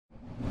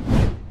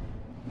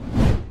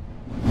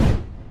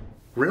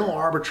Rental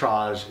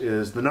arbitrage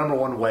is the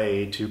 #1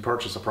 way to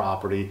purchase a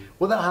property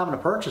without having to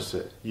purchase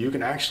it. You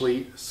can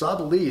actually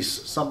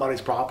sublease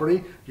somebody's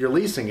property. You're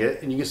leasing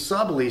it, and you can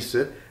sublease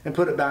it and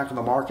put it back on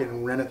the market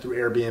and rent it through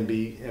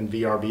Airbnb and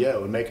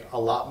VRBO and make a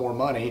lot more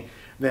money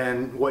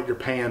than what you're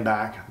paying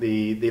back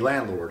the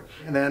landlord.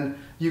 And then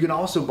you can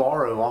also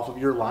borrow off of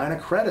your line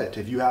of credit.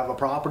 If you have a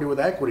property with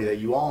equity that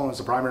you own as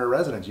a primary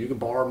residence, you can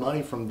borrow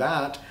money from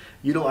that,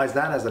 utilize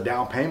that as a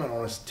down payment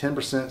on a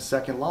 10%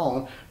 second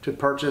loan to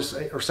purchase,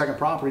 or second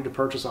property to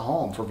purchase a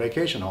home for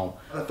vacation home.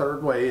 The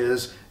third way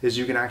is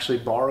you can actually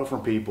borrow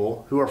from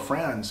people who are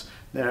friends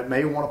that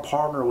may want to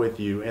partner with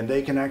you, and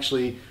they can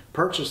actually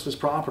purchase this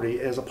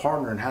property as a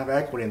partner and have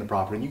equity in the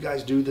property, and you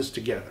guys do this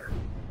together.